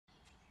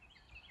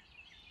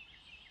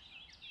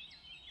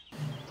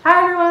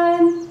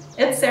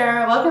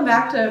Sarah, welcome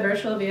back to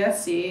Virtual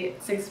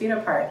VSC 6 Feet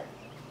Apart.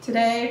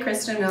 Today,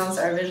 Kristen Mills,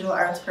 our Visual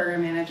Arts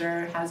Program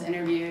Manager, has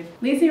interviewed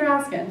Lisi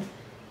Raskin.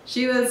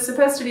 She was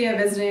supposed to be a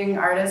visiting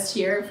artist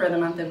here for the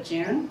month of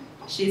June.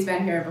 She's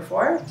been here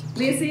before.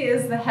 Lisi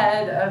is the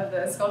head of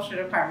the sculpture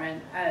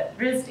department at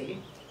RISD.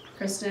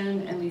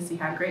 Kristen and Lisi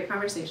had a great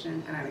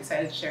conversation, and I'm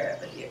excited to share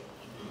it with you.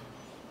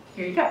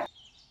 Here you go.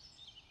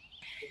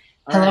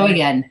 Hello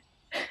again.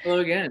 Hello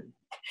again.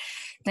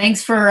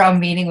 Thanks for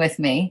meeting with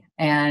me,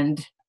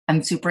 and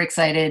I'm super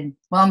excited.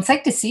 Well, I'm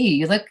psyched to see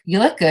you. You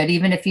look good,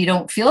 even if you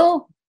don't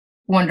feel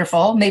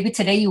wonderful. Maybe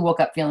today you woke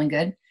up feeling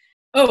good.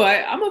 Oh,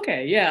 I'm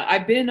okay. Yeah,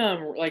 I've been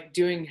like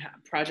doing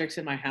projects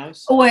in my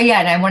house. Oh, yeah,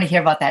 and I want to hear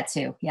about that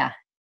too. Yeah.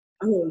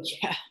 Oh,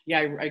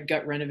 yeah. I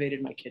got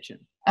renovated my kitchen.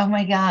 Oh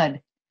my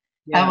God.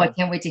 Yeah. Oh, I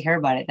can't wait to hear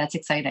about it. That's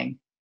exciting.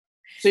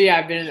 So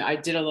yeah, I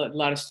did a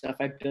lot of stuff.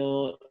 I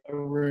built a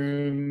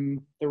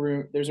room.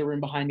 There's a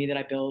room behind me that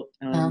I built,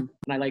 and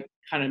I like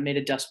kind of made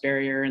a dust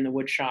barrier in the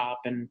wood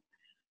shop, and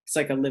it's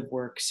like a live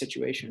work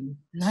situation.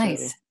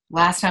 Nice. So.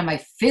 Last time I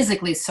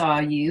physically saw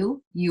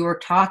you, you were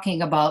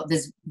talking about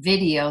this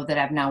video that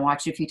I've now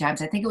watched a few times.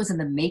 I think it was in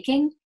the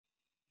making.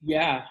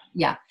 Yeah.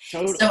 Yeah.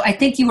 Totally. So I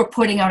think you were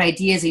putting out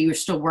ideas that you were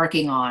still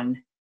working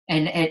on,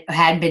 and it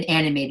hadn't been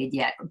animated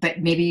yet,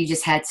 but maybe you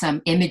just had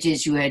some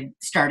images you had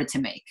started to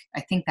make.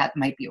 I think that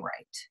might be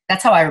right.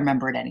 That's how I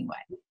remember it anyway.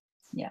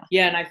 Yeah.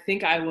 Yeah. And I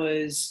think I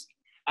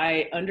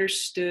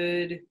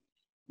understood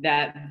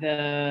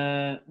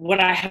that what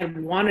I had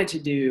wanted to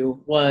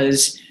do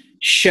was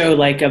show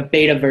like a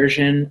beta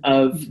version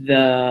of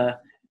the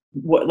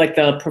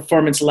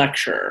performance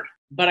lecture,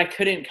 but I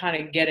couldn't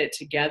kind of get it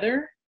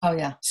together. Oh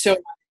yeah. So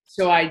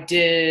I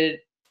did,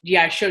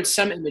 I showed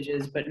some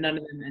images, but none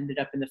of them ended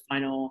up in the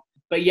final.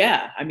 But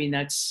yeah, I mean,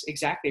 that's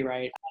exactly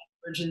right.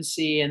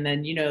 Urgency. And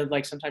then,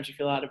 like sometimes you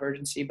feel out of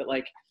urgency, but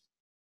like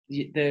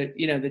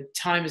the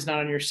time is not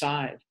on your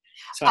side.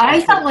 So I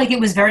felt like it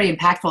was very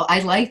impactful. I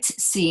liked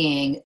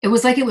seeing, it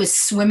was like it was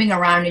swimming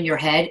around in your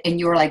head, and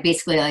you were like,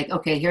 basically like,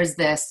 okay, here's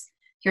this,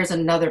 here's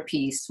another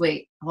piece.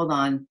 Wait, hold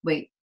on.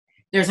 Wait,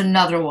 there's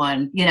another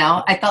one.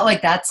 I felt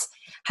like that's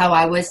how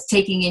I was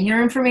taking in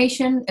your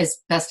information as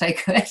best I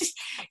could,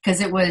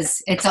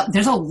 because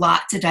there's a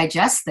lot to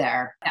digest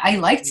there. I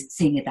liked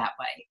seeing it that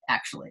way,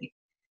 actually.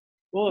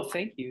 Well,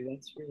 thank you.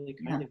 That's really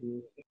kind of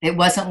you. It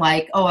wasn't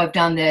like, oh, I've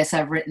done this,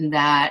 I've written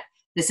that,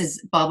 this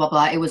is blah, blah,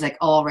 blah. It was like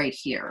all right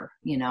here,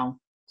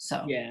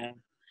 so. Yeah.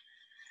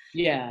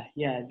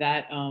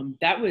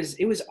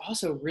 It was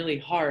also really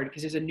hard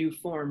because it's a new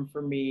form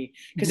for me.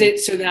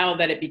 So now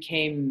that it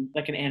became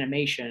like an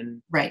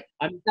animation, right?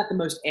 I'm not the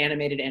most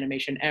animated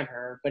animation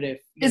ever, but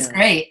it's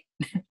great.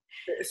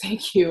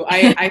 Thank you.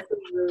 I feel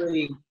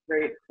really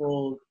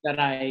grateful that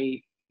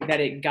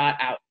it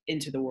got out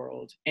into the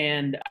world,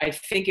 and I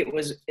think it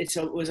was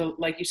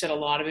like you said, a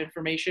lot of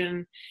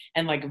information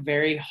and like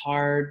very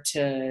hard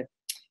to,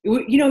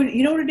 you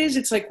know what it is.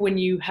 It's like when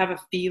you have a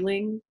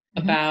feeling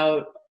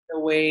about the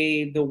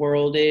way the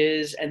world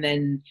is, and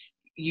then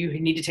you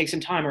need to take some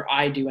time, or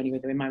I do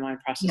anyway, the way my mind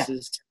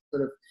processes, to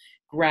sort of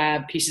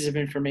grab pieces of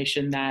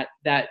information that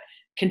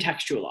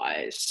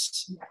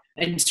contextualize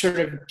and sort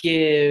of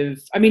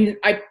give, I mean,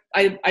 I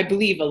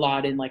believe a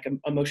lot in like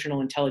emotional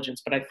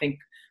intelligence, but I think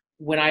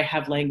when I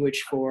have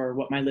language for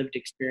what my lived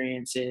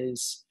experience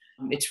is,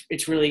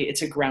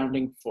 it's a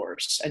grounding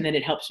force, and then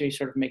it helps me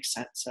sort of make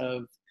sense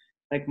of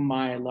like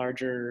my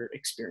larger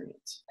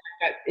experience.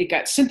 It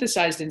got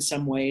synthesized in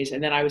some ways,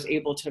 and then I was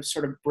able to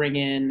sort of bring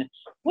in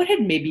what had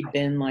maybe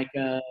been like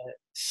a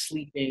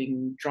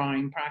sleeping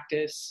drawing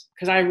practice,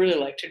 because I really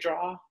like to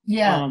draw.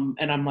 Yeah.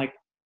 And I'm like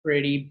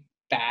pretty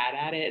bad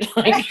at it.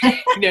 Like,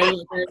 I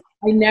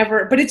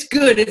never, but it's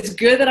good. It's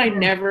good that I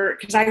never,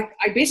 because I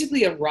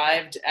basically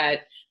arrived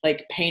at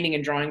like painting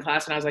and drawing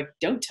class, and I was like,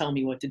 don't tell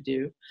me what to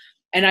do.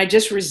 And I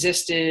just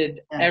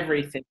resisted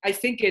everything. I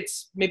think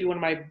it's maybe one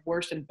of my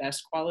worst and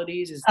best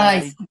qualities is that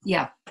I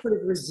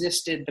sort of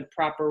resisted the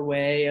proper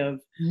way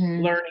of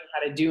learning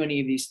how to do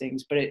any of these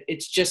things. But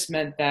it's just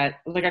meant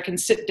that like I can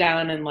sit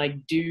down and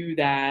like do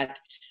that.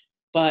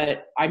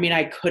 But I mean,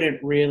 I couldn't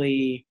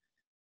really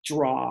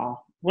draw.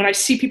 When I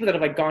see people that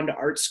have like gone to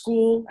art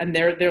school and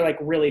they're like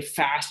really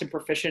fast and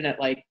proficient at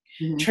like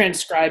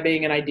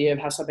transcribing an idea of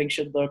how something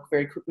should look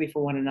very quickly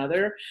for one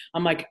another,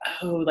 I'm like,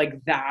 oh,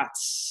 like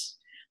that's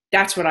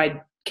what I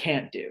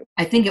can't do.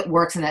 I think it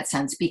works in that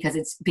sense because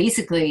it's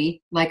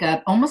basically like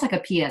almost like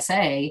a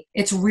PSA.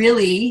 It's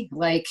really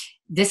like,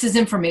 this is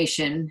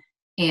information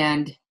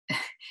and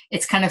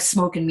it's kind of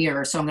smoke and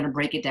mirror. So I'm going to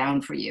break it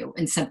down for you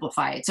and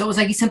simplify it. So it was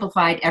like you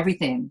simplified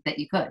everything that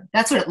you could.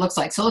 That's what it looks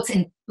like. So it's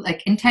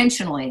like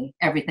intentionally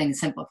everything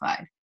is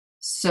simplified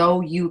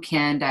so you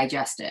can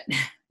digest it,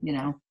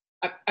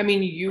 I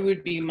mean, you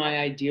would be my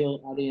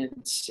ideal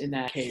audience in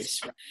that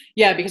case.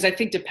 Yeah, because I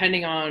think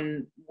depending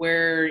on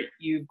where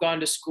you've gone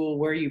to school,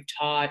 where you've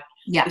taught,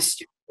 the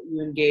students that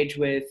you engage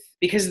with,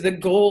 because the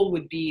goal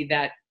would be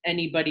that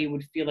anybody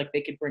would feel like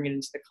they could bring it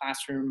into the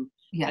classroom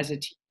as a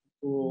teaching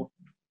tool.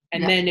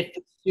 And then if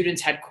the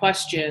students had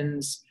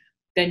questions,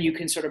 then you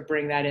can sort of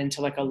bring that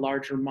into like a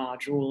larger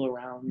module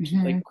around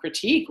Mm-hmm. like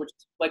critique, which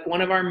is like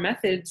one of our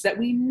methods that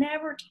we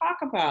never talk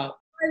about.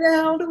 Why the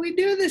hell do we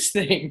do this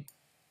thing?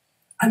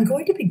 I'm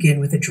going to begin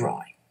with a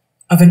drawing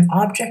of an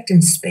object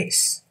in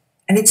space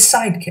and its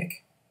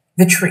sidekick,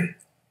 the tree.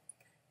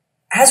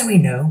 As we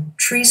know,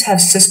 trees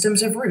have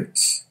systems of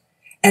roots,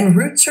 and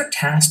roots are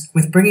tasked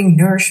with bringing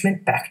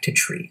nourishment back to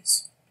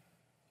trees.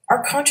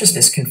 Our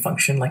consciousness can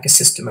function like a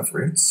system of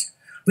roots.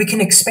 We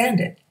can expand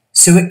it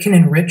so it can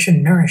enrich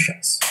and nourish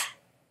us.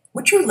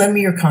 Would you lend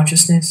me your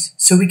consciousness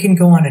so we can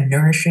go on a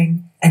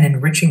nourishing and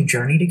enriching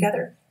journey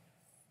together?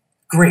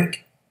 Great.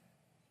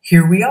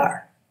 Here we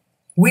are.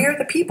 We are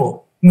the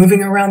people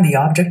moving around the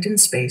object in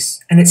space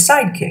and its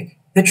sidekick,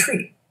 the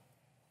tree.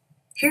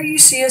 Here you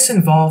see us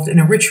involved in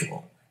a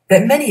ritual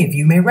that many of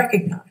you may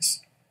recognize.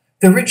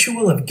 The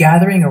ritual of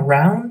gathering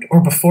around or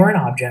before an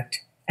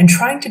object and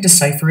trying to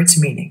decipher its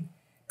meaning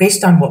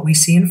based on what we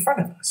see in front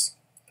of us.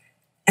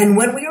 And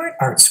when we are at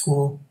art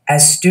school,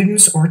 as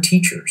students or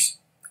teachers,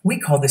 we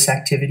call this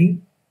activity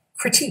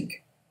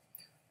critique.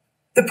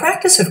 The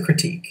practice of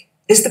critique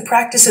is the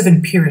practice of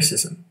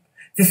empiricism,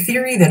 the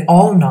theory that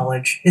all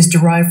knowledge is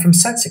derived from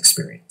sense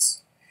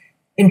experience.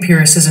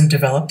 Empiricism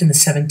developed in the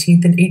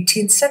 17th and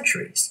 18th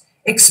centuries,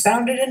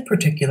 expounded in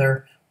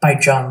particular by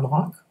John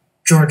Locke,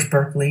 George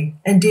Berkeley,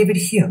 and David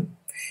Hume,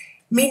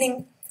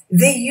 meaning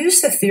they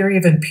used the theory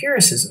of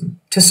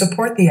empiricism to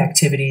support the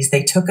activities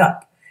they took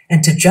up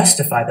and to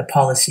justify the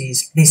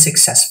policies they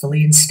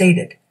successfully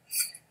instated.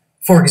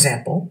 For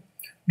example,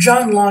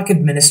 John Locke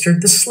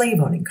administered the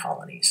slave-owning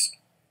colonies.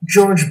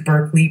 George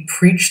Berkeley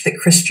preached that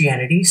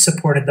Christianity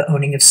supported the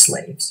owning of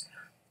slaves,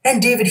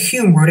 and David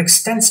Hume wrote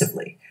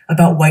extensively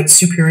about white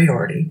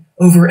superiority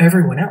over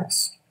everyone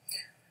else.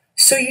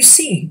 So you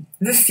see,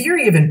 the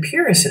theory of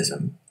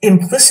empiricism,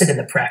 implicit in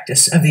the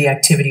practice of the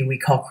activity we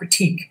call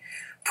critique,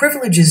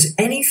 privileges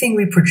anything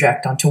we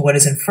project onto what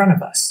is in front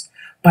of us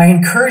by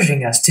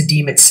encouraging us to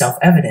deem it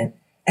self-evident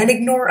and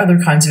ignore other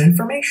kinds of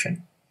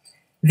information.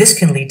 This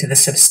can lead to the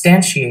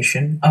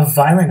substantiation of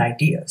violent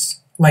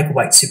ideas, like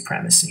white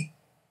supremacy.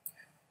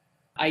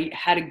 I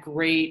had a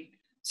great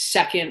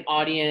second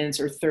audience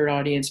or third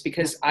audience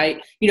because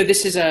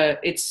this is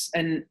it's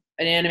an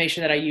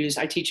animation that I use.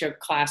 I teach a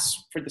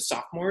class for the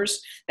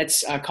sophomores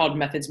that's called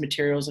Methods,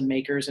 Materials, and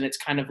Makers. And it's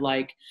kind of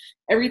like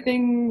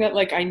everything that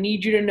like I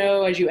need you to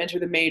know as you enter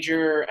the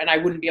major, and I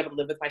wouldn't be able to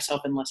live with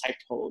myself unless I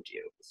told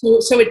you.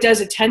 So it does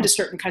attend to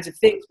certain kinds of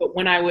things. But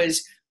when I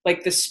was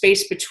like the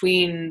space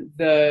between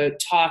the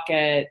talk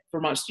at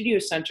Vermont Studio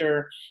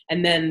Center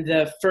and then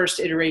the first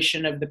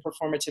iteration of the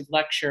performative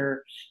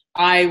lecture,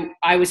 I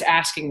was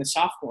asking the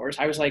sophomores,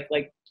 I was like,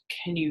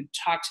 can you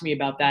talk to me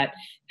about that,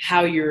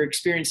 how you're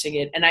experiencing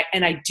it? And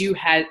I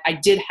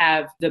did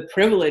have the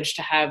privilege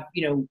to have,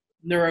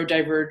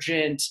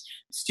 neurodivergent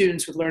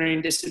students with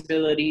learning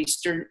disabilities,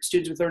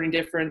 students with learning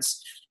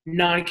difference,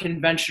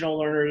 non-conventional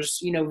learners,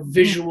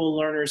 visual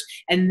learners,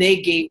 and they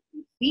gave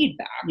me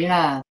feedback.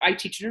 Yeah. I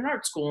teach in an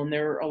art school, and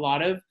there are a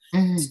lot of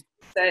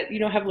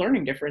that have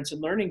learning difference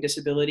and learning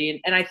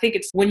disability, and I think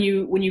it's when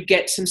you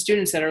get some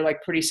students that are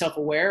like pretty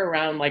self-aware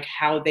around like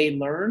how they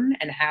learn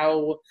and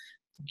how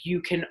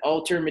you can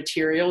alter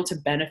material to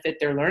benefit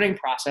their learning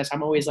process.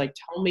 I'm always like,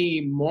 tell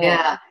me more.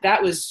 Yeah.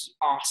 That was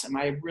awesome.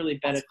 I really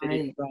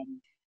benefited from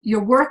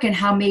your work and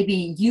how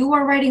maybe you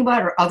are writing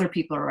about or other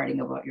people are writing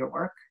about your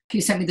work.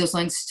 You sent me those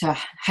links to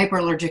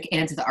Hyperallergic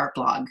and to the art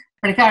blog.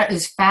 But I thought it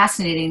was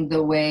fascinating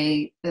the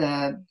way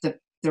the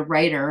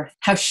writer,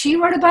 how she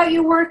wrote about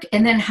your work,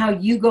 and then how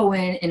you go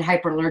in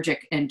Hyperallergic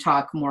and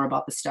talk more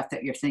about the stuff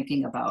that you're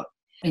thinking about.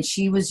 And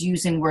she was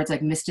using words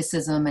like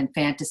mysticism and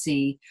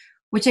fantasy,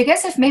 which I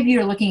guess if maybe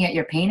you're looking at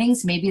your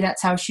paintings, maybe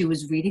that's how she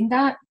was reading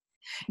that.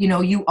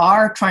 You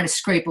are trying to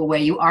scrape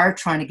away, you are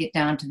trying to get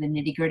down to the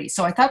nitty gritty.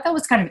 So I thought that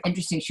was kind of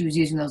interesting. She was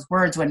using those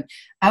words when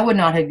I would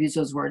not have used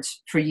those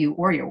words for you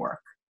or your work.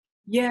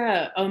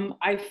 Yeah,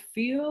 I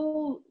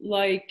feel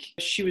like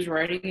she was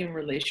writing in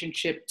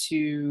relationship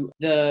to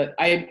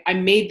I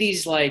made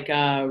these like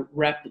kind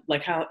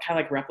of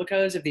like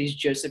replicas of these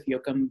Joseph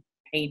Yoakum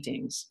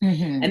paintings.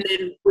 Mm-hmm. And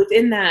then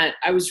within that,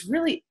 I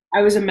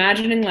was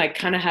imagining like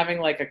kind of having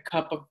like a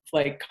cup of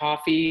like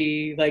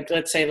coffee, like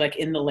let's say like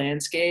in the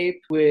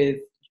landscape with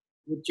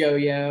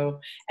Joyo,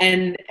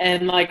 and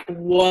like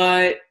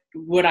what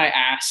would I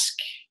ask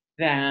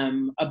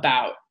them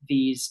about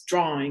these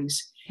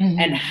drawings, mm-hmm.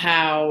 and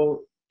how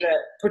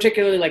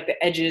particularly like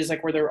the edges,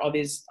 like where there were all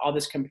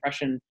this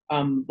compression,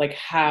 like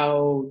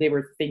how they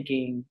were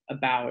thinking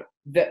about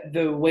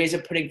the ways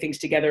of putting things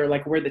together,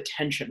 like where the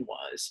tension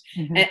was.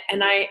 Mm-hmm.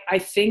 And I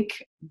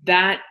think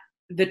that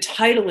the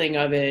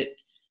titling of it,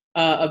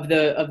 of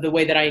the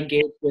way that I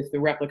engaged with the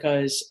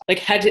replicas,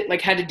 had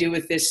to do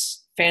with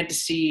this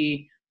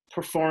fantasy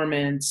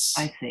performance.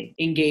 I see.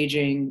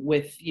 Engaging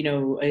with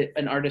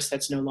an artist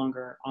that's no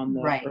longer on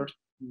the earth.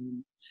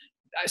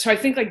 So I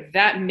think like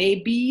that may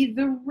be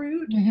the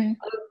root, mm-hmm.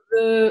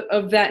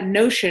 of that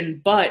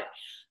notion, but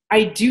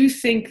I do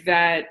think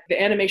that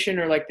the animation,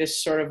 or like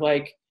this sort of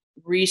like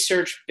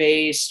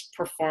research-based,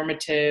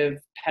 performative,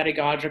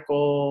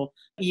 pedagogical,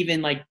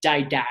 even like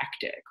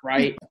didactic,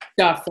 right?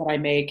 Stuff that I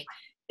make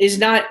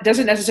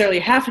doesn't necessarily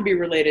have to be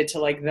related to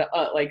like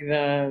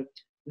the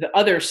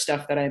other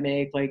stuff that I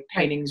make, like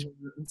paintings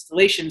or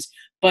installations,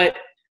 but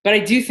I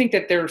do think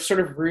that they're sort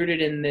of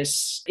rooted in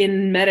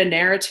meta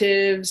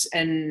narratives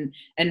and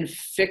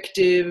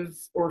fictive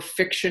or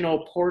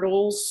fictional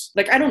portals.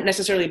 Like I don't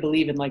necessarily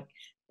believe in like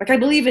I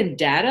believe in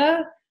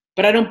data,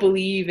 but I don't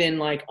believe in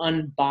like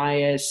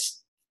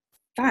unbiased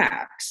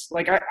facts.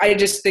 Like I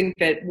just think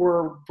that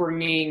we're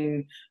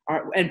bringing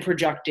and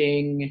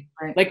projecting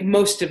like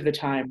most of the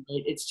time.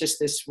 It's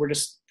just we're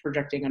just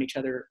projecting on each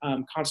other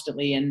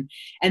constantly,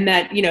 and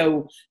that, you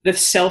know, the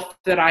self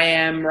that I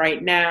am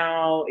right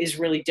now is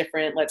really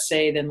different, let's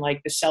say, than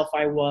like the self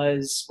I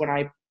was when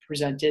I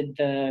presented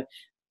the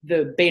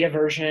beta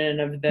version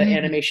of the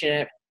animation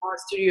at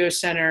Studio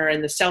Center,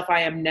 and the self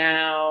I am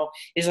now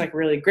is like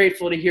really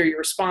grateful to hear your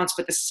response,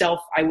 but the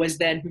self I was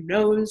then, who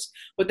knows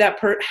what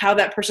how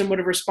that person would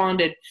have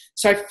responded.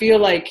 So I feel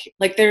like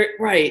they're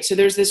right. So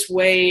there's this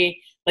way,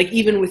 like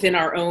even within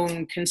our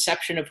own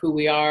conception of who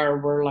we are,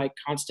 we're like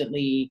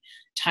constantly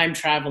time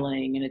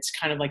traveling, and it's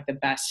kind of like the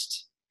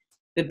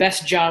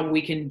best job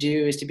we can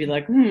do is to be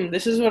like,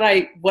 this is what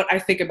I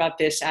think about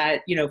this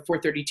at, you know,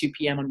 4:32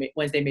 p.m. on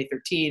Wednesday, May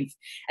 13th.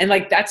 And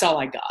like, that's all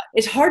I got.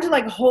 It's hard to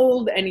like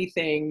hold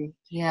anything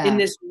in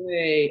this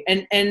way.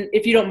 And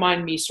if you don't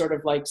mind me sort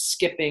of like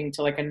skipping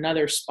to like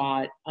another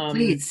spot.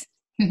 Please.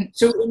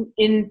 So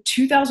in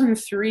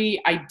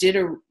 2003, I did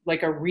a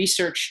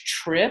research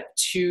trip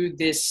to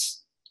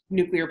this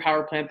nuclear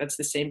power plant that's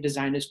the same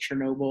design as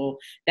Chernobyl,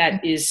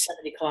 that is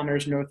 70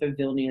 kilometers north of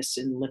Vilnius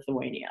in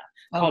Lithuania,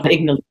 called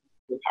Ignalina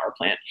power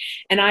plant.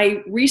 And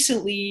I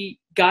recently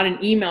got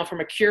an email from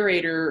a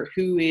curator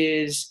who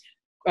is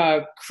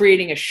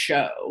creating a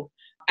show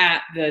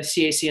at the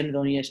CAC in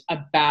Vilnius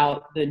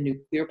about the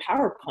nuclear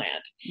power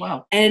plant.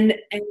 Wow. And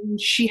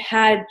she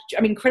had,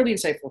 I mean, incredibly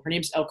insightful. Her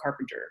name's Elle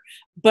Carpenter,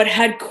 but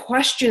had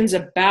questions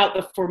about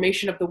the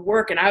formation of the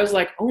work. And I was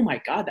like, oh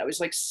my God, that was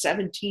like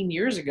 17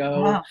 years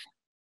ago. Wow.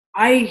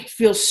 I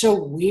feel so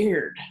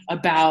weird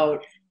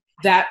about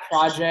that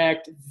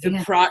project,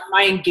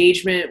 my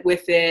engagement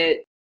with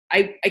it.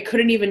 I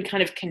couldn't even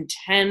kind of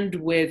contend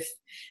with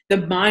the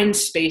mind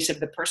space of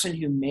the person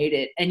who made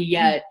it. And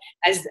yet,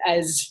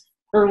 as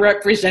her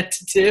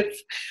representative,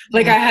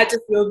 like I had to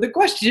field the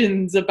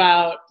questions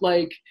about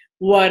like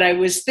what I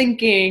was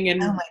thinking.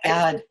 And oh my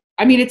God.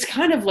 I mean, it's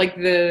kind of like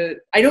I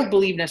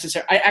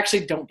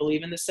actually don't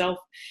believe in the self.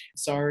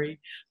 Sorry.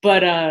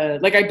 But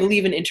like I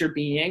believe in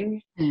interbeing.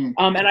 And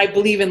I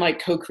believe in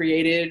like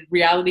co-created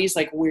realities,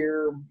 like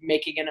we're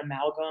making an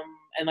amalgam.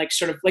 And like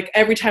sort of like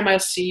every time I'll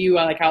see you,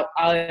 I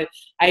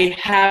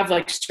have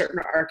like certain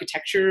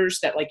architectures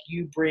that like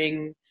you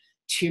bring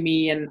to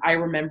me, and I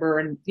remember,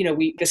 and you know,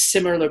 we a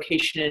similar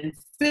location in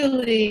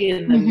Philly,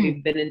 and then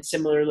we've been in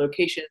similar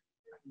locations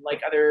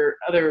like other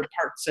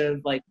parts of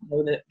like,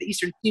 you know, the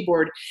Eastern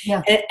Seaboard,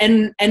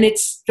 and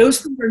it's those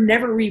things are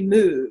never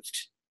removed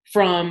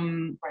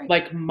from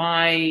like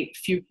my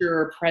future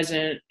or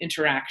present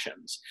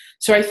interactions.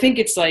 So I think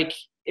it's like,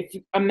 if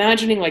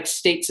imagining like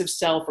states of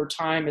self or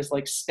time as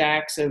like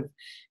stacks of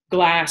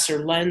glass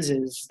or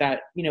lenses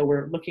that, you know,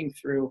 we're looking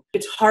through,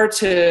 it's hard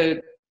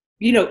to,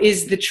 you know,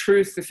 is the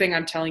truth the thing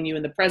I'm telling you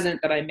in the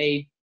present that I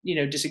may, you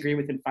know, disagree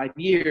with in 5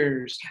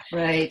 years?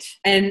 Right.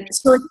 And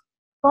so it's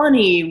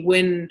funny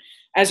when,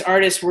 as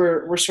artists,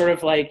 we're sort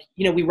of like,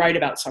 you know, we write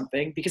about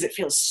something because it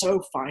feels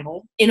so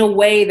final in a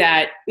way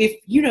that if,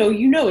 you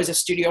know, as a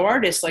studio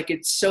artist, like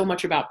it's so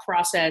much about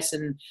process.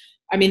 And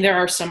I mean, there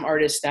are some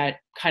artists that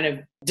kind of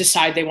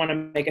decide they want to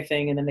make a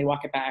thing and then they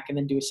walk it back and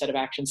then do a set of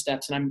action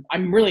steps. And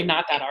I'm really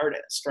not that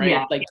artist, right?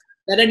 Yeah. Like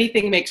that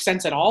anything makes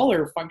sense at all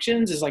or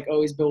functions is like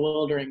always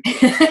bewildering.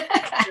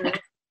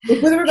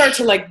 With regard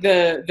to like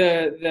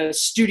the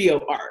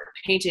studio art,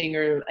 painting,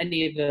 or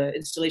any of the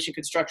installation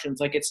constructions,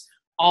 like it's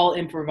all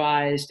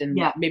improvised, and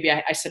maybe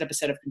I set up a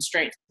set of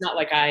constraints. It's not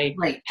like I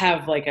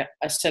have like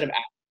a set of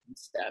action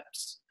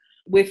steps.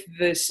 With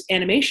this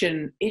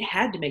animation, it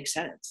had to make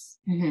sense.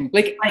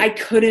 Like I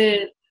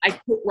couldn't,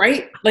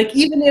 right? Like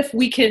even if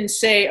we can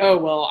say, oh,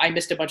 well, I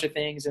missed a bunch of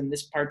things and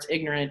this part's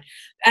ignorant,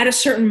 at a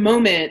certain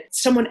moment,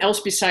 someone else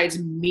besides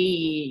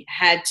me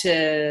had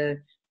to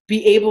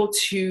be able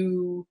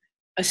to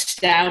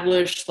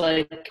establish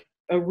like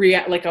a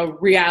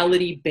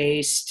reality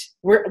based,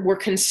 we're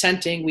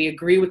consenting, we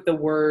agree with the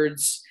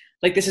words,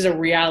 like this is a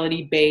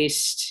reality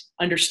based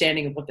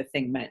understanding of what the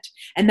thing meant.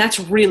 And that's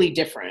really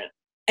different.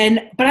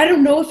 But I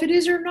don't know if it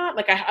is or not.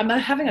 Like I'm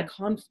having a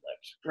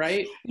conflict,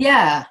 right?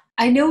 Yeah,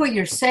 I know what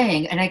you're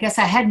saying. And I guess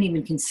I hadn't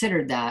even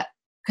considered that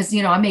because,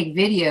 you know, I make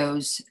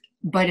videos,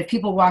 but if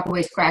people walk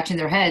away scratching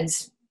their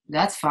heads,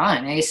 that's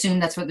fine. I assume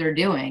that's what they're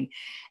doing.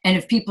 And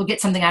if people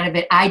get something out of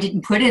it I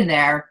didn't put in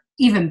there,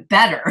 even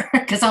better.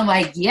 Because I'm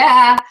like,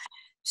 yeah,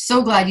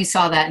 so glad you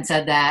saw that and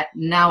said that.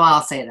 Now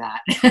I'll say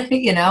that,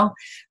 you know?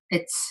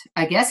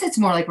 I guess it's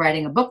more like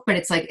writing a book, but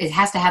it's like it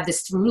has to have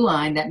this through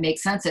line that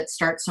makes sense. It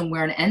starts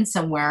somewhere and ends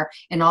somewhere,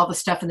 and all the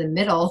stuff in the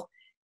middle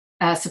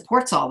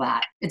supports all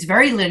that. It's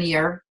very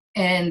linear,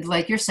 and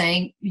like you're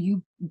saying,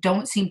 you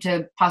don't seem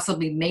to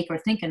possibly make or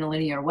think in a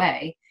linear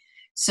way.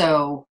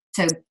 So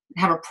to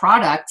have a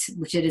product,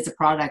 which it is a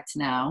product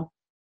now,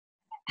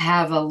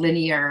 have a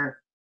linear,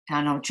 I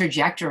don't know,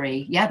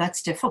 trajectory. Yeah,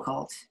 that's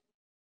difficult.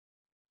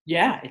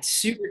 Yeah, it's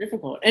super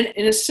difficult. And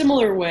in a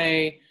similar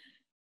way,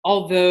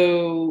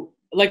 although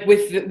like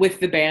with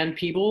the band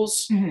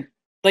Peebles, Mhm.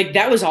 like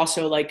that was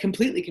also like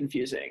completely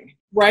confusing,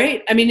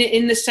 right? I mean,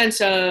 in the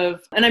sense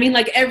of, and I mean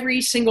like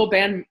every single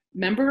band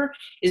member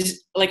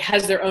is like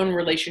has their own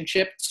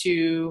relationship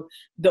to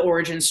the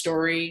origin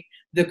story,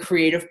 the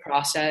creative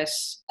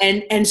process.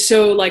 And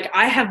so like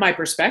I have my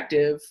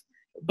perspective,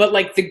 but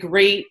like the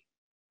great,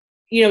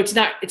 it's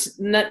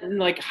not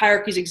like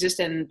hierarchies exist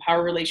and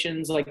power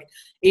relations, like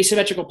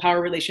asymmetrical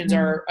power relations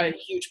are a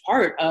huge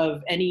part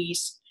of any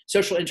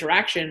social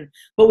interaction.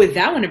 But with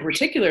that one in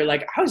particular,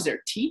 like I was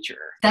their teacher.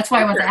 That's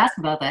why I wanted to ask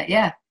about that.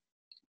 Yeah.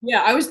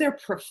 Yeah, I was their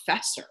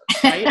professor,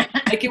 right?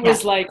 Like it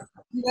was like,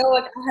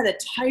 like I had a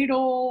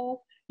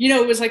title,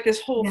 it was like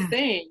this whole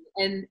thing.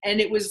 And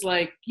it was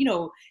like,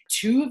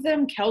 two of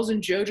them, Kels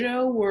and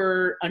JoJo,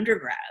 were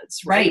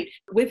undergrads, right?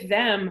 With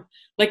them,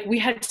 like we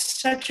had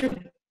such a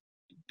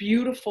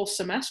beautiful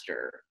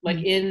semester, like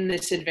in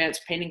this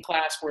advanced painting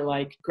class where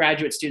like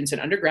graduate students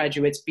and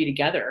undergraduates be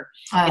together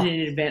in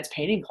an advanced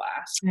painting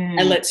class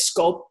and let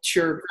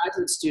sculpture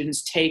graduate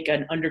students take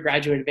an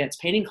undergraduate advanced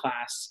painting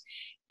class.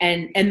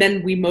 And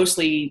then we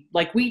mostly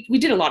like, we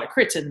did a lot of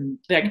crits and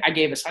like I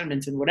gave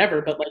assignments and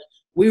whatever, but like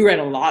we read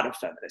a lot of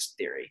feminist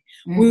theory.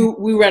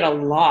 We read a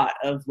lot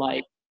of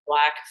like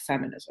Black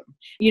feminism,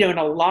 and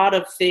a lot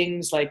of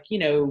things like,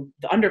 the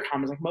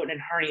undercommons like Moten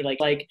and Harney,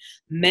 like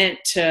meant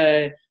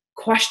to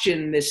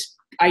question this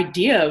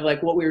idea of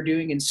like what we were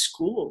doing in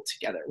school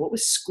together. What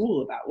was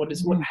school about? What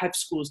have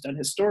schools done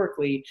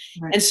historically?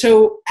 Right. And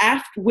so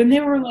when they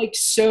were like,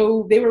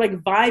 they were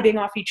like vibing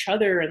off each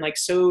other and like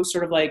so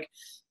sort of like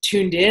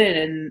tuned in.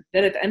 And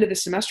then at the end of the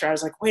semester, I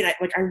was like, wait, I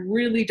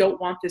really don't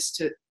want this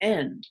to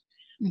end.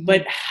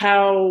 But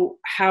how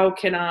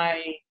can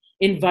I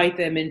invite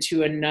them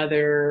into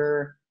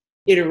another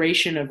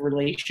iteration of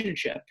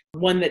relationship,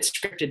 one that's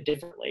scripted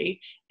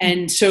differently?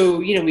 And so,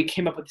 we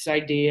came up with this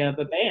idea of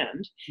a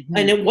band,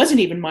 and it wasn't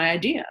even my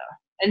idea.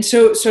 And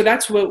so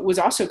that's what was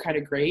also kind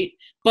of great.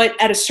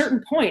 But at a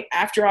certain point,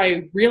 after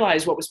I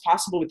realized what was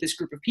possible with this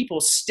group of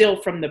people,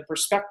 still from the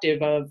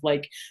perspective of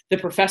like the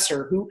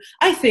professor, who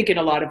I think in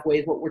a lot of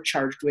ways what we're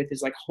charged with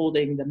is like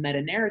holding the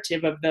meta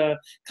narrative of the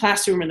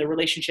classroom and the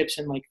relationships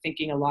and like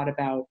thinking a lot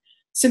about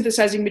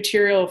synthesizing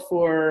material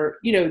for,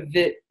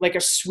 like a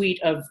suite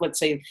of, let's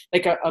say,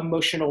 like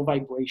emotional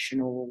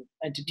vibrational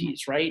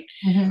entities, right?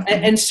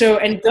 And so,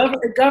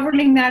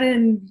 governing that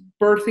and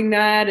birthing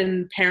that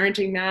and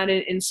parenting that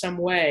in some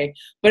way.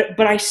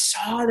 But I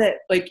saw that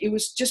like it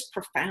was just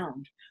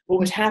profound what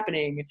was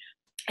happening.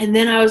 And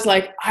then I was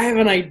like, I have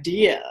an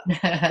idea.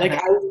 Like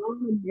I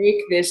want to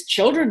make this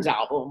children's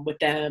album with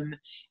them.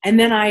 And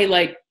then I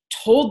like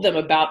told them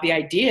about the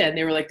idea and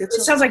they were like, that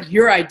sounds like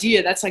your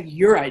idea. That's like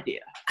your idea.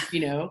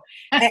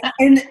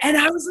 And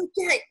I was like,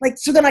 yeah, like,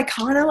 so then I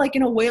kind of like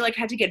in a way like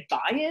had to get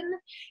buy-in,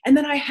 and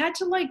then I had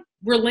to like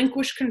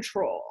relinquish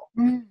control,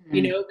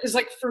 because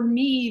like for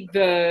me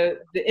the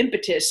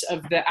impetus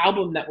of the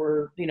album that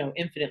we're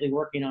infinitely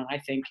working on, I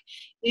think,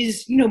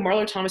 is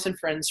Marlo Thomas and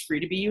Friends'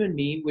 Free to Be You and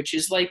Me, which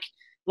is like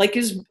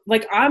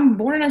I'm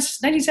born in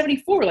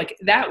 1974. Like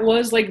that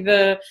was like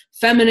the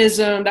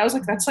feminism.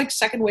 That's like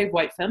second wave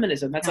white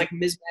feminism. That's like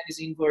Ms.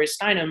 Magazine, Gloria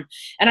Steinem.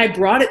 And I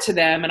brought it to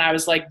them and I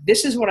was like,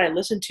 this is what I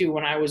listened to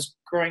when I was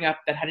growing up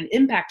that had an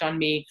impact on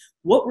me.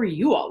 What were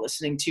you all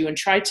listening to? And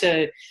try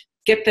to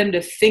get them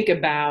to think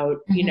about,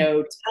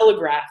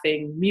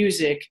 telegraphing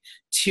music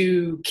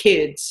to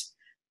kids,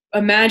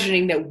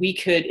 imagining that we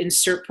could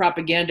insert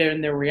propaganda in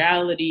their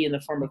reality in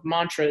the form of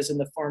mantras, in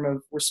the form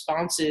of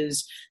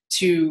responses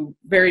to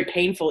very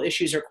painful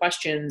issues or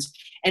questions,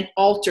 and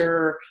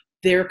alter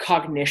their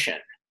cognition,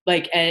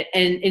 like, and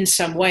in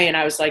some way. And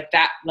I was like,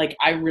 that, like,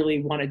 I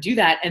really want to do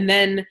that. And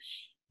then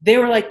they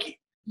were like,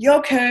 you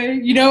okay?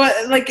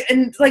 Like,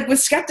 and like with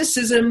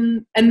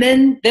skepticism. And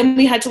then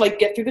we had to like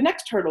get through the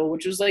next hurdle,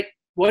 which was like,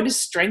 what is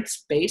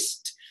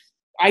strengths-based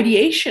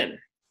ideation?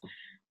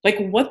 Like,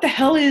 what the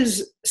hell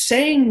is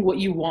saying what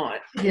you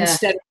want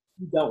instead of what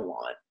you don't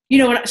want?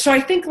 And so I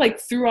think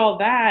like through all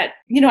that,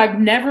 I've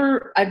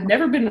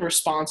never been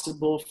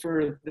responsible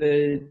for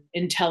the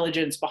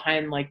intelligence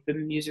behind like the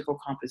musical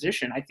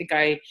composition. I think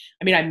I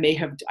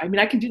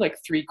can do like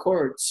 3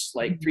 chords,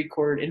 like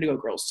 3-chord Indigo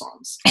Girls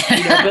songs,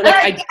 but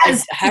like I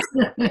have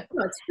to,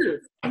 it's true.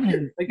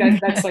 Like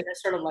that's like, I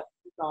sort of like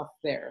off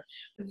there.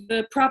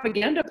 The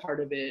propaganda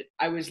part of it,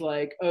 I was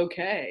like,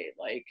 okay,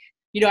 like,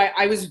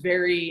 I was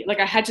very,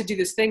 like, I had to do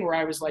this thing where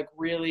I was, like,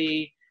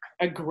 really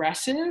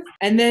aggressive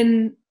and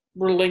then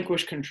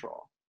relinquish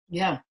control.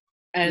 Yeah.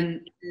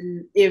 And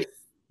if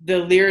the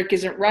lyric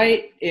isn't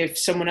right, if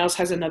someone else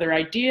has another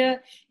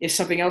idea, if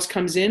something else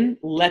comes in,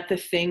 let the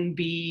thing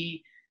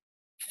be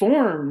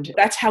formed.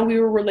 That's how we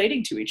were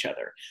relating to each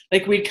other.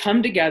 Like we'd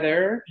come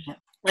together,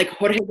 like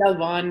Jorge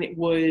Galvan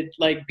would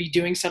like be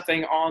doing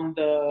something on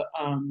the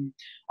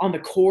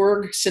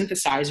Korg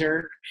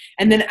synthesizer,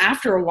 and then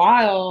after a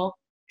while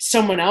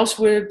someone else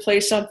would play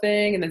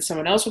something, and then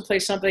someone else would play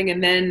something,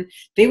 and then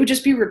they would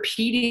just be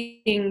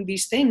repeating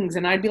these things,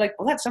 and I'd be like,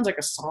 well, that sounds like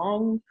a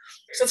song,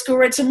 so let's go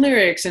write some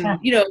lyrics. And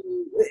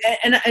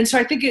and so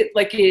I think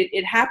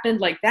it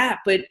happened like that.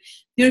 But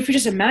if you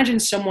just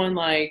imagine someone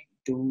like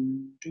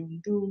doom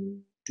doom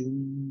doom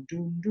doom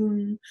doom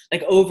doom,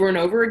 like over and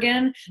over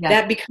again,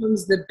 that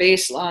becomes the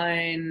bass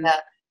line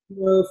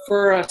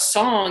for a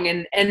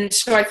song. And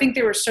so I think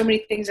there were so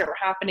many things that were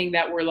happening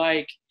that were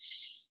like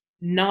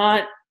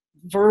not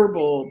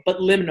verbal but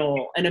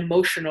liminal and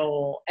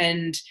emotional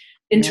and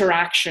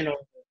interactional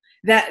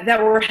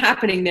that were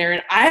happening there.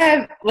 And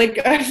I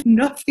have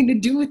nothing to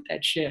do with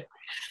that shit.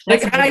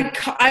 Like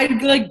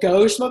I'd like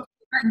go smoke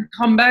and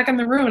come back in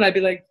the room, and I'd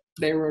be like,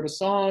 they wrote a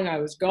song, I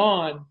was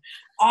gone.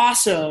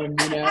 Awesome,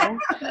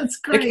 That's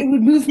great. Like it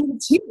would move me to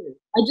tears.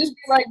 I'd just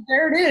be like,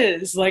 there it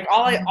is. Like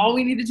all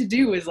we needed to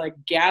do was like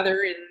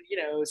gather in,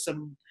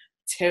 some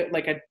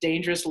like a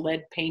dangerous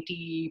lead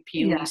painty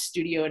peely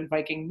studio in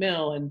Viking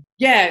Mill. And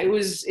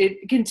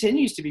it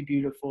continues to be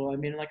beautiful. I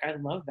mean, like I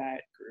love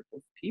that group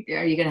of people.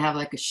 Are you going to have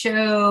like a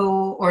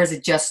show, or is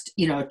it just,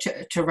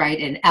 to write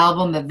an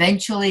album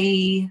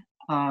eventually?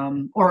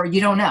 Or you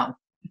don't know?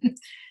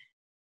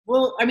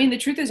 Well, I mean, the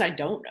truth is I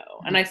don't know.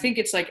 And I think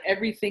it's like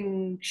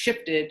everything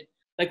shifted.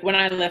 Like when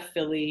I left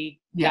Philly,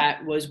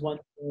 that was one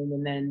thing.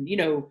 And then,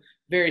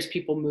 various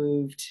people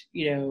moved,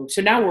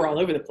 so now we're all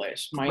over the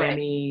place.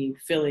 Miami,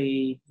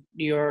 Philly,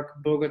 New York,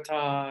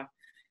 Bogota,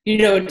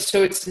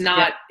 so it's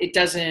not, it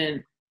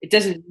doesn't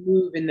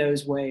move in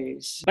those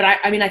ways. But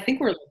I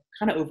think we're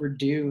kind of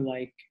overdue,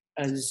 like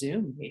a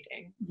Zoom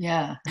meeting.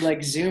 Yeah.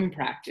 Like Zoom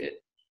practice.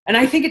 And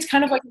I think it's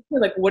kind of like,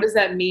 what does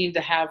that mean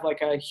to have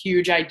like a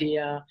huge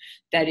idea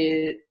that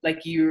is like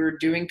you're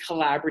doing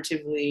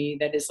collaboratively,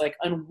 that is like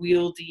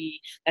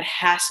unwieldy, that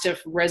has to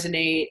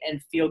resonate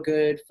and feel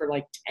good for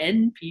like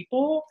 10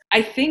 people?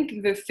 I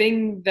think the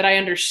thing that I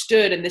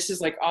understood, and this is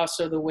like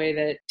also the way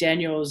that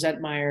Daniel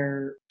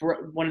Zetmeyer,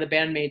 one of the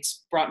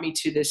bandmates, brought me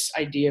to this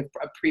idea of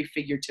a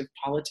prefigurative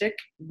politic.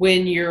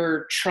 When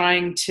you're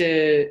trying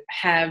to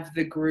have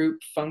the group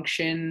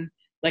function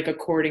like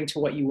according to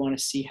what you want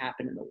to see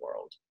happen in the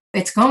world.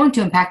 It's going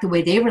to impact the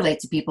way they relate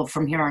to people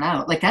from here on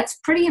out. Like that's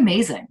pretty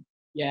amazing.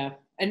 Yeah.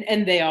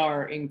 And they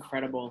are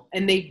incredible.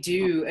 And they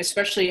do,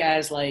 especially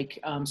as like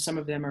some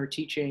of them are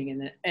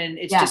teaching, and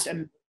it's just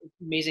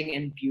amazing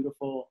and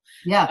beautiful.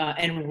 Yeah.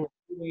 And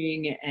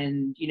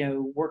and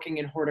working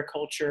in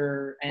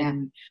horticulture.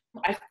 And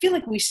I feel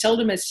like we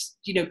seldom as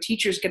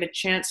teachers get a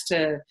chance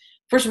to,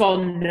 first of all,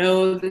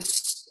 know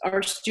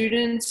our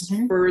students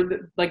for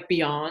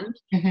beyond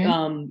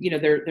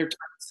their time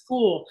at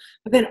school,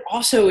 but then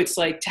also it's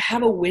like to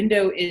have a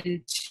window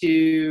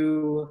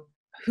into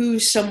who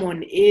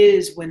someone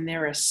is when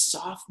they're a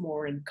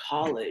sophomore in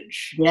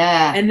college,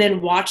 and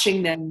then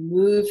watching them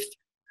move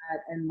through that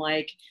and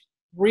like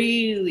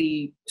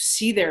really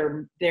see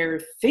their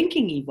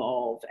thinking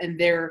evolve, and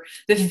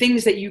the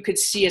things that you could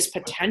see as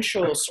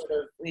potential sort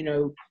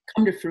of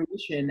come to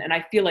fruition. And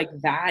I feel like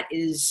that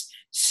is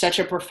such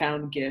a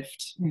profound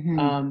gift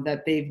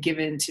that they've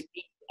given to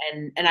me,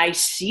 and I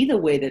see the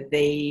way that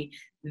they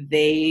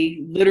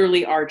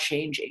literally are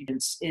changing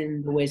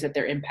in the ways that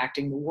they're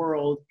impacting the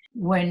world.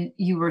 When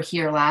you were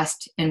here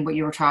last and what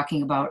you were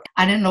talking about,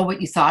 I didn't know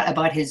what you thought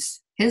about his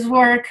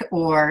work,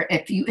 or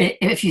if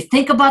you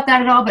think about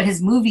that at all, but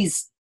his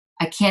movies,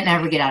 I can't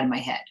ever get out of my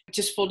head.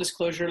 Just full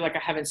disclosure, like I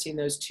haven't seen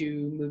those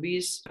 2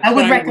 movies. I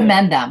would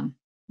recommend them.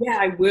 Yeah,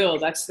 I will.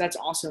 That's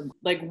awesome.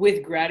 Like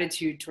with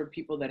gratitude toward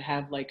people that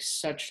have like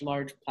such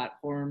large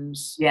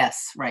platforms.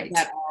 Yes, right.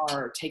 That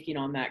are taking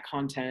on that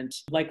content,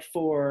 like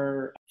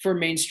for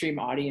mainstream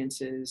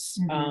audiences.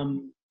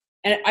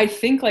 And I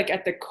think like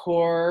at the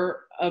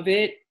core of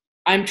it,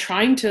 I'm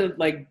trying to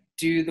like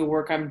do the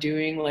work I'm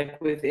doing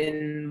like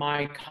within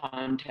my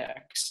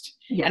context.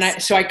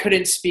 Yes. And I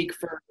couldn't speak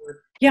for,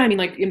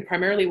 like in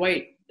primarily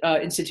white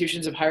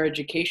institutions of higher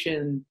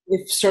education,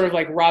 if sort of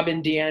like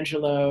Robin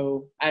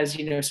DiAngelo, as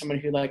someone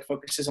who like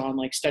focuses on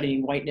like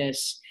studying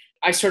whiteness,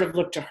 I sort of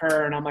look to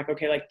her and I'm like,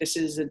 okay, like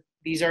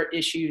these are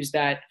issues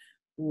that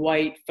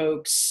white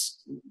folks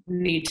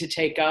need to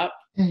take up.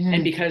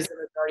 And because the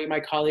majority of my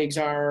colleagues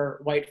are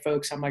white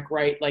folks, I'm like,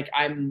 right, like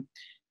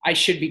I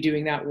should be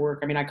doing that work.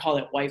 I mean, I call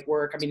it white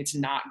work. I mean, it's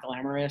not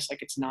glamorous,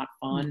 like it's not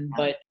fun.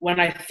 But when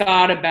I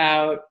thought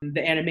about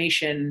the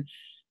animation,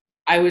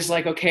 I was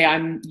like, okay,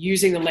 I'm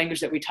using the language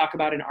that we talk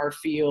about in our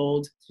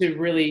field to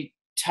really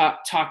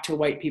talk to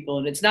white people.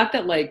 And it's not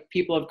that like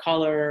people of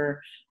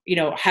color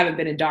haven't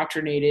been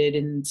indoctrinated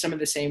in some of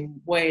the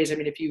same ways. I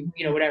mean, if you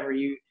whatever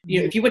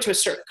if you went to a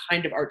certain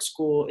kind of art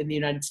school in the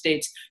United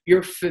States,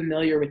 you're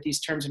familiar with these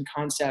terms and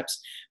concepts.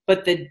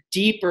 But the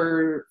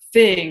deeper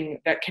thing,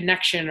 that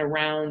connection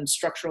around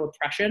structural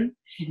oppression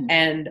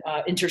and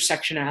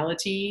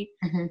intersectionality,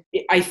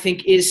 I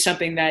think is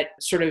something that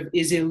sort of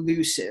is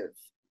elusive.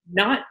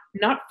 Not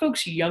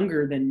folks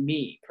younger than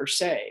me per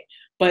se,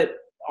 but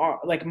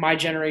like my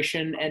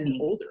generation and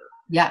older.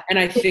 Yeah. And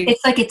I think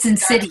it's like it's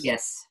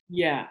insidious.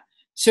 Yeah.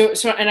 So,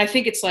 and I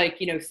think it's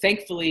like,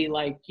 thankfully,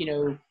 like,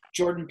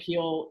 Jordan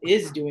Peele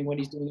is doing what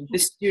he's doing. The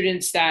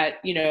students that,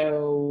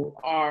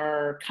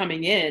 are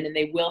coming in, and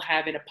they will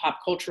have, in a pop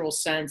cultural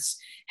sense,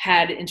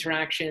 had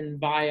interaction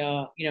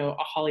via, a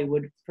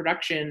Hollywood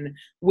production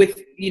with,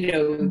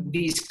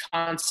 these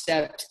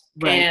concepts.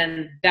 Right.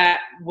 And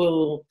that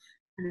will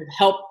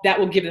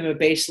give them a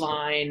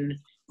baseline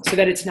so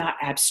that it's not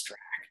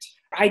abstract.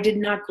 I did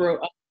not grow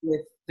up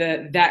with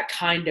that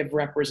kind of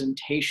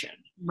representation.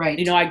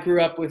 Right. I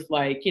grew up with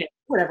like,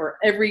 whatever,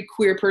 every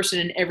queer person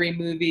in every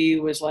movie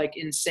was like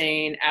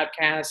insane,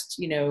 outcast,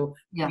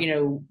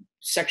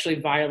 sexually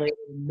violated,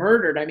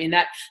 murdered. I mean,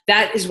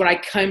 that is what I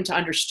came to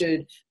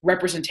understood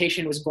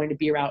representation was going to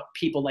be about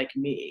people like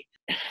me.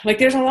 Like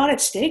there's a lot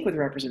at stake with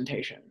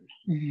representation,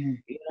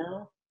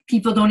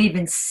 People don't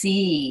even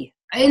see,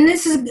 and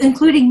this is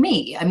including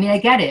me. I mean, I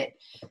get it,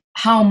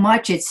 how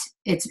much it's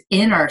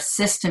in our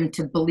system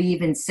to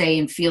believe and say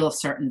and feel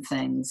certain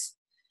things.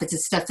 It's the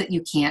stuff that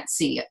you can't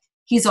see.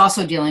 He's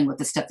also dealing with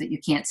the stuff that you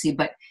can't see,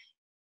 but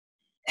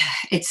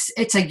it's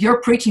like you're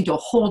preaching to a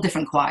whole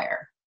different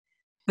choir.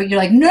 But you're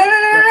like,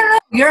 no.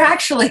 You're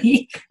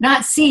actually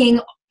not seeing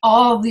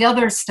all the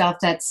other stuff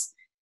it's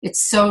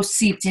so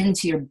seeped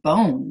into your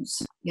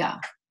bones. Yeah.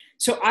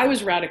 So I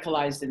was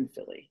radicalized in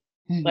Philly.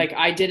 Like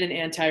I did an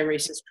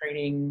anti-racist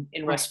training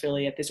in West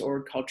Philly at this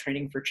org called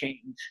Training for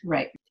Change.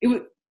 Right. It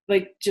was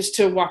like, just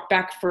to walk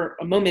back for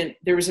a moment,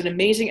 there was an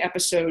amazing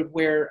episode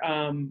where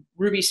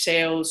Ruby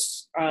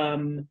Sales,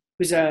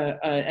 who's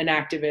an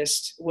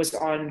activist, was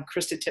on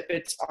Krista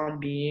Tippett's On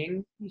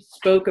Being. He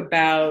spoke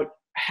about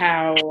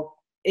how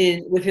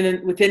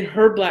within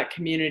her Black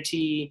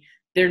community,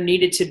 there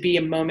needed to be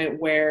a moment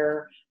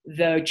where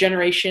the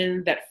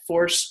generation that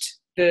forced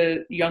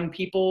the young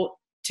people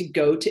to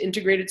go to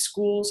integrated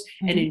schools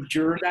and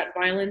endure that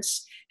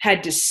violence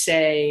had to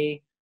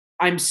say,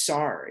 I'm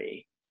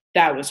sorry,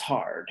 that was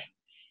hard.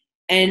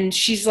 And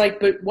she's like,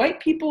 but white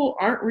people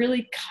aren't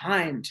really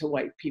kind to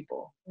white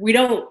people. We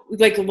don't,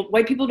 like,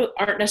 white people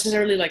aren't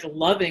necessarily like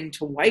loving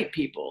to white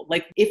people.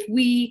 Like if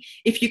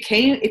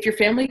your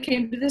family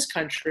came to this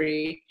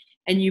country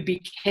and you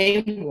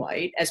became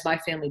white, as my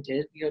family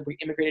did, we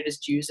immigrated as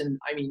Jews. And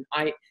I mean,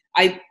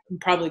 I'm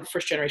probably the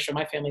first generation of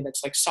my family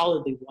that's like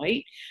solidly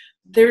white.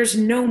 There's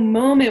no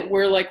moment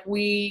where like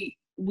we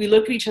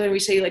look at each other and we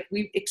say, like,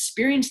 we've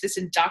experienced this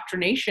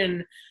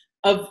indoctrination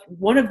of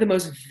one of the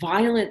most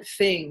violent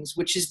things,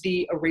 which is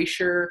the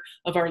erasure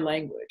of our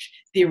language,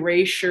 the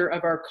erasure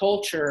of our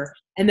culture,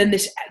 and then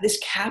this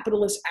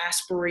capitalist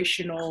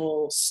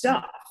aspirational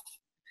stuff,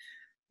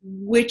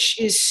 which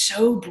is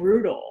so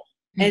brutal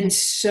and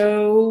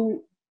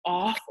so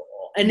awful,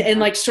 and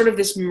like sort of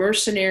this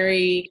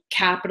mercenary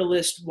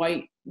capitalist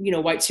white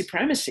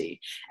supremacy.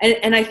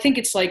 And I think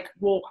it's like,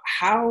 well,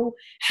 how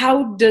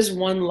does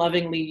one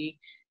lovingly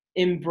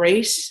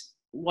embrace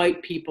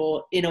white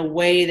people in a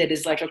way that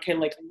is like, okay,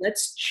 like,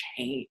 let's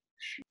change?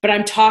 But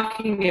I'm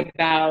talking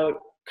about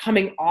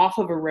coming off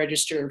of a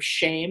register of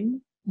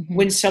shame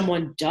when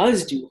someone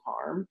does do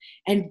harm.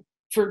 And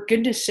for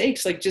goodness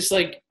sakes, like, just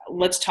like,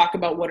 let's talk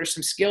about what are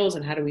some skills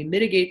and how do we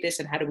mitigate this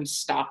and how do we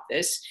stop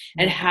this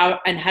and how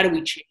do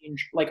we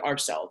change like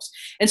ourselves.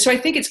 And so I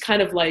think it's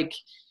kind of like,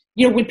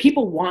 when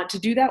people want to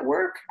do that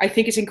work, I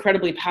think it's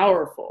incredibly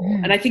powerful.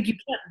 And I think you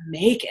can't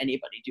make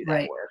anybody do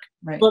that work.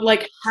 Right. But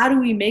like, how do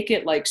we make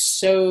it like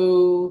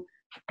so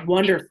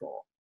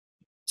wonderful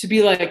to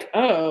be like,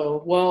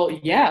 oh, well,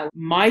 yeah,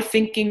 my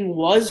thinking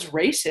was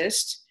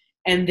racist.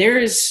 And there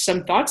is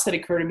some thoughts that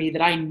occur to me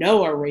that I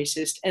know are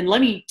racist. And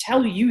let me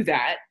tell you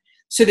that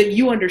so that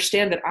you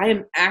understand that I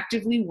am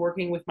actively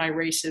working with my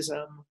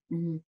racism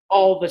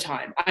all the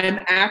time. I am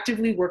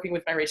actively working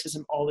with my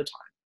racism all the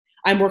time.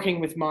 I'm working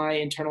with my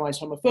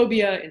internalized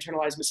homophobia,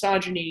 internalized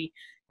misogyny,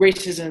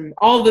 racism,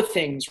 all the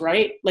things,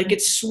 right? Like,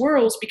 it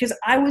swirls because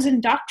I was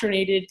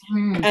indoctrinated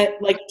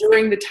like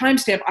during the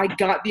timestamp. I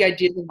got the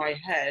ideas in my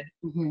head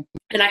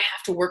and I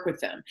have to work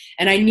with them.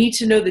 And I need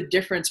to know the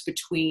difference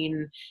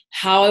between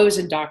how I was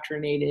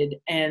indoctrinated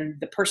and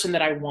the person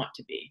that I want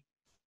to be.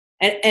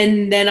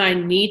 And then I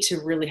need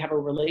to really have a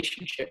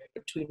relationship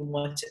between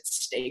what's at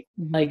stake,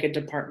 like a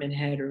department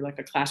head or like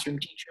a classroom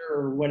teacher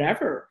or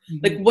whatever,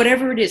 like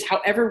whatever it is,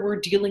 however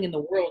we're dealing in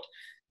the world,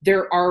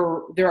 there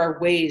are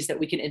ways that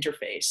we can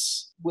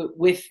interface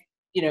with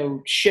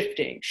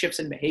shifts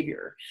in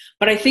behavior.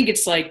 But I think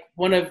it's like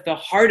one of the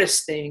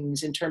hardest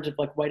things in terms of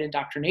like white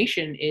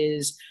indoctrination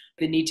is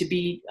the need to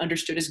be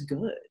understood as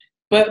good.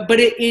 but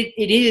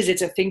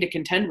it's a thing to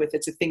contend with.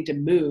 It's a thing to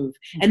move.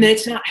 And then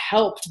it's not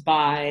helped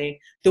by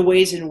the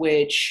ways in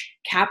which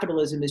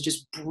capitalism is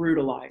just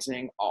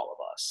brutalizing all of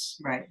us.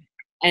 Right.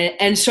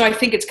 And so I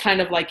think it's kind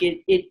of like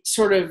it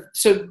sort of,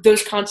 so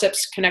those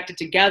concepts connected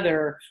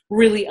together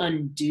really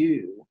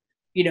undo,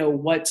 you know,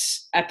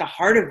 what's at the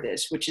heart of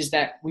this, which is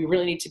that we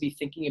really need to be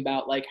thinking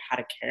about like how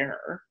to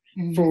care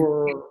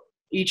for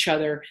each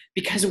other,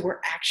 because we're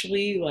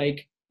actually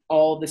like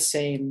all the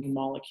same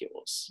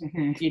molecules,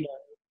 you know,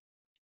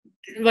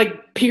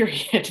 like,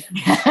 period.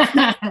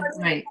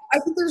 Right. I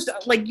think there's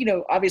like, you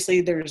know, obviously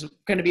there's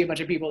going to be a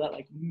bunch of people that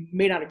like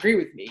may not agree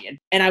with me.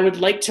 And I would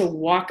like to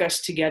walk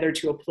us together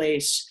to a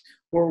place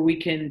where we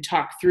can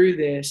talk through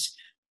this.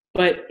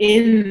 But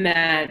in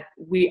that,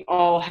 we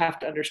all have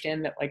to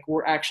understand that like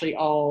we're actually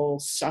all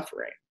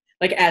suffering.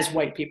 Like as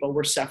white people,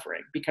 we're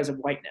suffering because of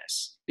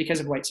whiteness,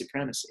 because of white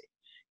supremacy.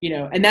 You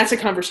know, and that's a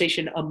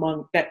conversation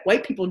that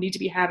white people need to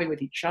be having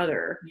with each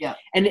other. Yeah.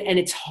 And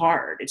it's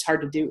hard. It's hard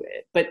to do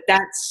it. But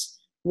that's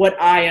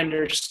what I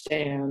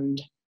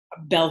understand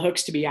Bell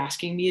Hooks to be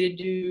asking me to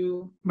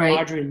do, right.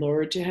 Audre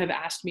Lorde to have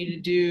asked me to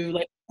do,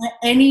 like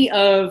any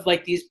of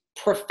like these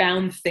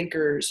profound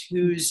thinkers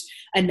whose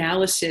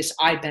analysis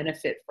I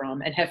benefit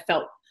from and have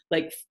felt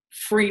like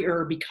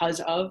freer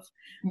because of,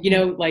 you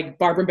know, like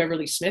Barbara and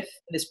Beverly Smith,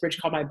 This Bridge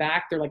Called My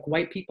Back. They're like,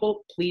 white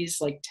people, please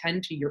like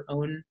tend to your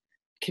own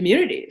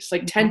communities,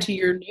 like tend to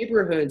your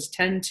neighborhoods,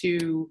 tend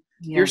to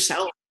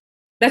yourself.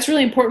 That's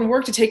really important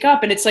work to take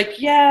up. And it's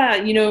like, yeah,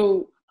 you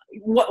know,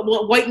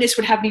 what whiteness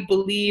would have me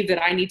believe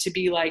that I need to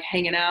be like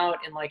hanging out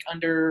in like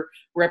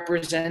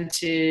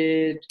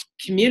underrepresented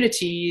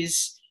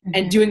communities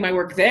and doing my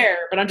work there.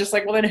 But I'm just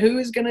like, well, then who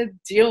is going to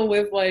deal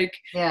with like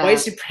white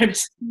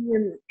supremacy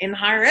in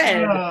higher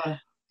ed? Right.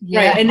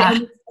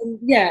 And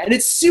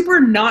it's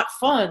super not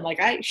fun. Like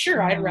I'd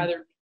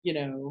rather, you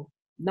know,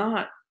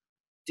 not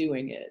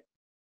doing it.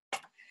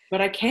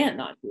 But I can't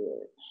not do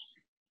it.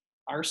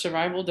 Our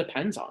survival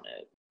depends on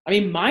it. I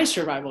mean, my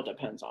survival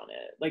depends on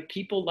it. Like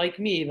people like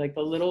me, like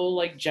the little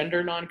like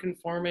gender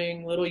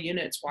non-conforming little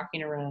units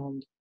walking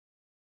around,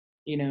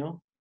 you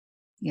know?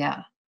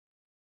 Yeah.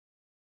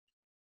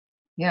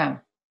 Yeah.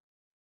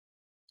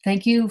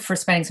 Thank you for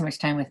spending so much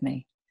time with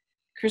me.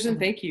 Kristen,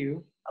 thank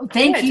you. Oh,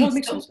 thank you. It totally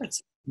makes so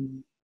sense.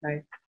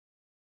 Bye.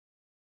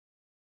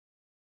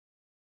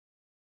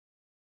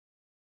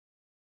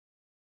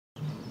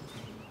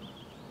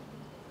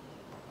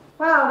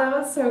 Wow, that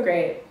was so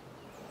great.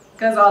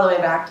 Goes all the way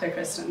back to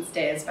Kristen's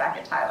days back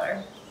at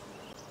Tyler.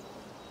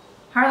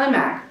 Harlan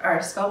Mack, our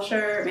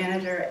sculpture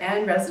manager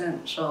and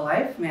residential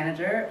life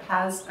manager,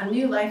 has a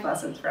new life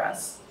lesson for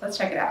us. Let's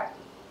check it out.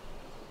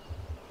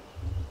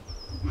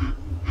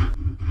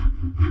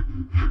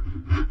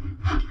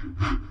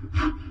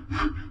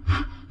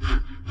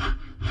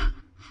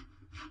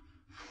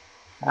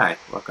 Hi,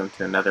 welcome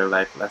to another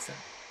life lesson.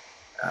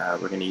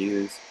 We're going to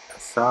use a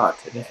saw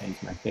today.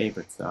 It's my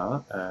favorite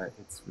saw.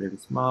 It's really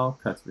small,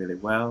 cuts really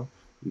well.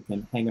 You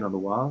can hang it on the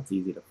wall. It's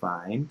easy to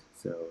find,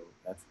 so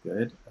that's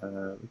good.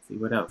 Let's see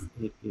what else.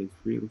 It is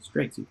really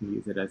straight, so you can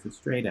use it as a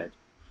straight edge.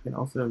 You can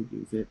also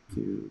use it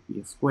to be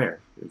a square.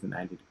 Here's a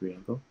 90-degree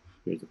angle.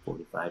 Here's a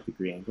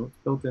 45-degree angle. It's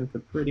built into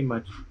pretty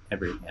much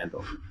every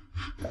handle.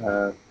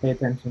 Pay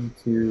attention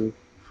to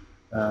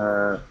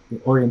the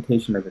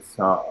orientation of the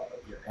saw.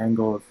 Your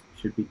angles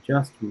should be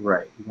just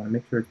right. You want to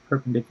make sure it's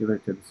perpendicular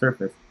to the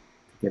surface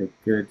to get a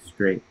good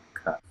straight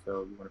cut.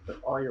 So you want to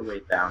put all your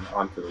weight down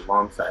onto the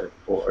long side of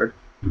the board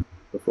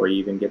before you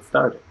even get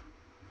started.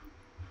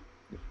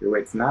 If your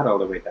weight's not all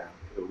the way down,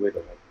 it'll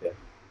wiggle like this.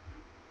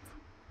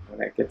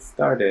 When it gets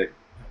started,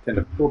 I tend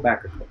to pull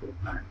back a couple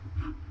of times.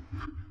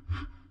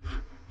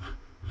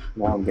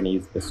 Now I'm going to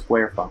use the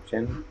square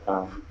function,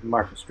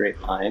 mark a straight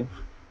line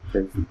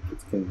because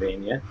it's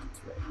convenient.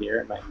 It's right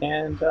here in my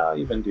hand. I'll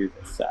even do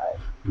this side.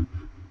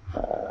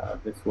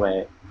 This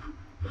way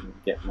I can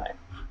get my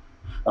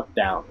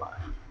up-down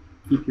line.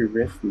 Keep your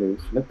wrist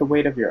loose. Let the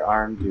weight of your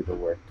arm do the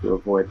work to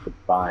avoid the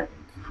bind.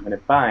 When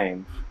it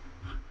binds,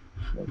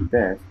 like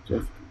this,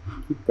 just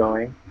keep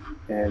going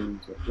and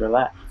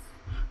relax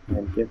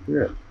and get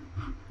through it.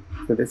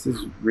 So this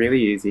is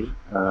really easy.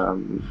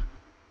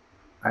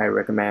 I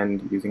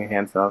recommend using a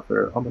handsaw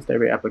for almost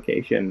every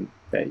application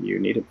that you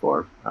need it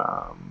for.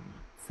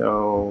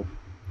 So,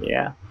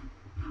 yeah.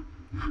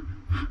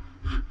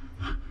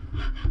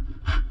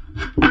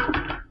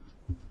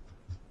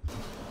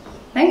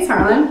 Thanks,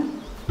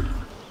 Harlan.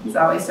 He's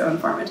always so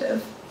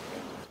informative.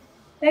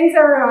 Thanks,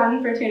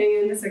 everyone, for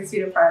tuning in to 6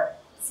 Feet Apart.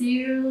 See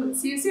you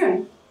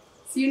soon.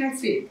 See you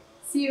next week.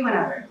 See you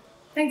whenever.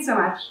 Thanks so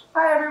much.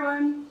 Bye,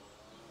 everyone.